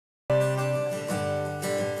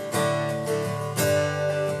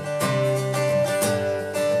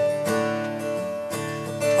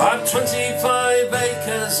25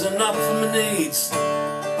 acres enough for my needs,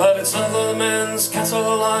 but it's other men's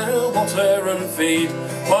cattle I'll water and feed.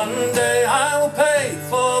 One day I'll pay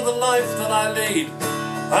for the life that I lead.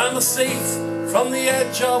 I'm a thief from the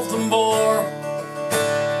edge of the moor.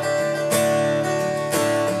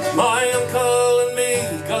 My uncle and me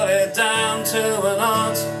got it down to an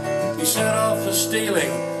art. We set off for stealing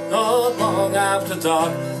not long after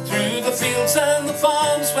dark, through the fields and the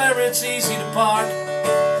farms where it's easy to park,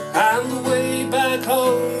 and the way back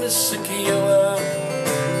home is secure.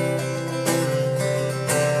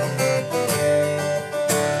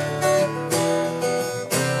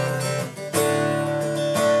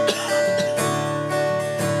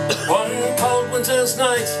 One cold winter's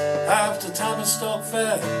night after Tavistock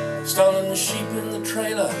Fair, stolen sheep in the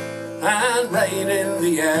trailer and rain in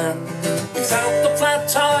the air. We felt the flat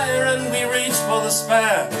tire and we reached for the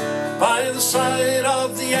spare by the side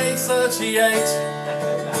of the A38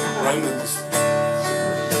 Romans.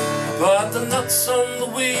 But the nuts on the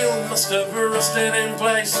wheel must have rusted in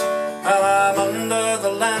place, and I'm under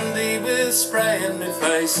the landy with spray in my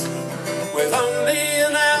face, with only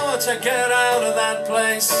an hour to get out of that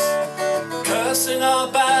place, cursing our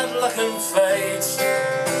bad luck and fate.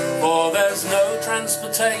 For there's no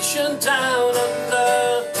transportation down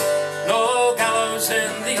under, no gallows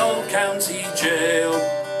in the old county jail.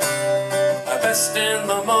 At best in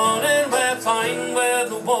the morning we're fine, we're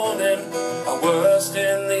the warning. At worst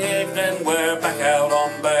in the evening we're back out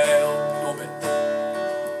on bail.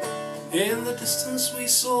 In the distance we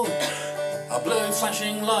saw a blue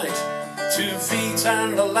flashing light. 2 feet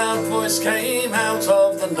and a loud voice came out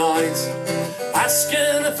of the night,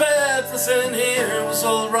 asking if everything here was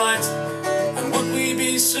all right, and would we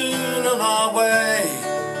be soon on our way.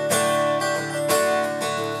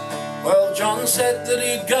 Well, John said that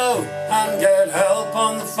he'd go and get help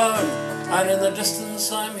on the phone, and in the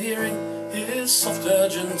distance I'm hearing his soft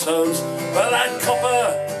urgent tones. But that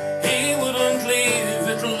copper, he wouldn't leave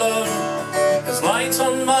it alone. There's light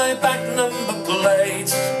on my back number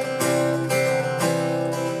plate.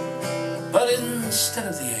 But instead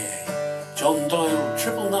of the AA, John dialed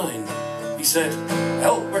 999. He said,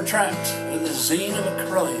 help, we're trapped in the scene of a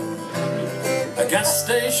crime. A gas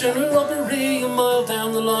station robbery a mile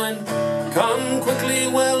down the line. Come quickly,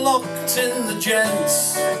 we're locked in the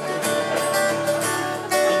gents.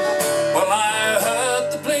 Well, I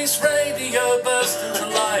heard the police radio burst into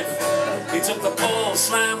life. He took the pull,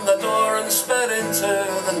 slammed the door and sped into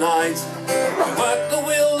the night. We worked the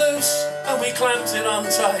wheel loose and we clamped it on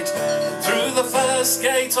tight. Through the first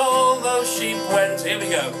gate all those sheep went. Here we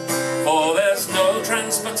go. For there's no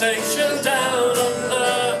transportation down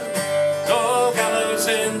under, no gallows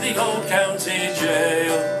in the old county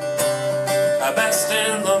jail. At best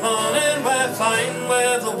in the morning we're fine,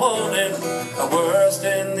 we're the warning. At worst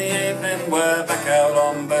in the evening we're back out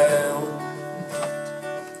on bail.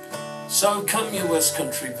 So come you West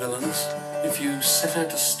Country villains, if you set out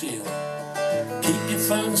to steal, keep your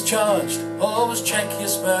phones charged, always check your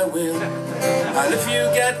spare wheel. And if you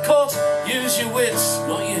get caught, use your wits,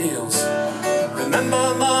 not your heels.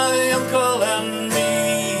 Remember my uncle and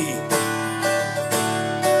me.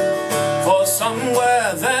 For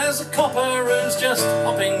somewhere there's a copper who's just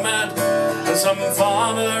hopping mad, and some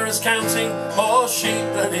farmer is counting more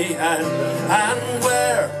sheep than he had. And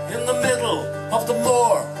we're in the middle of the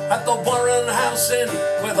moor at the Warren House Inn,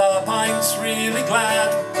 with our pints really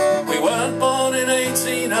glad we weren't born in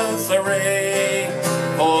 1803.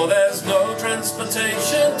 For there's no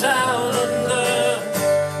transportation down under,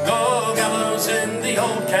 no gallows in the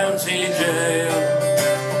old county jail.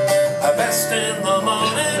 At best in the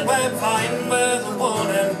morning we're fine, we're the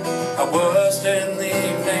warning. At worst in the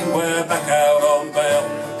evening we're back out on bail.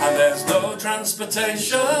 And there's no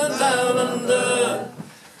transportation down under,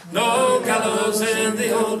 no gallows in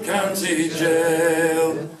the old county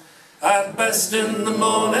jail. At best in the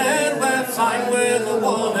morning we're fine, we're the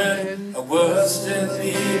warning. At worst in the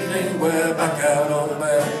evening we're back out on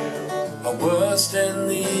bail. At worst in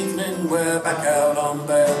the evening we're back out on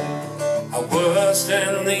bail. At worst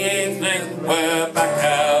in the evening we're back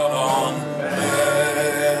out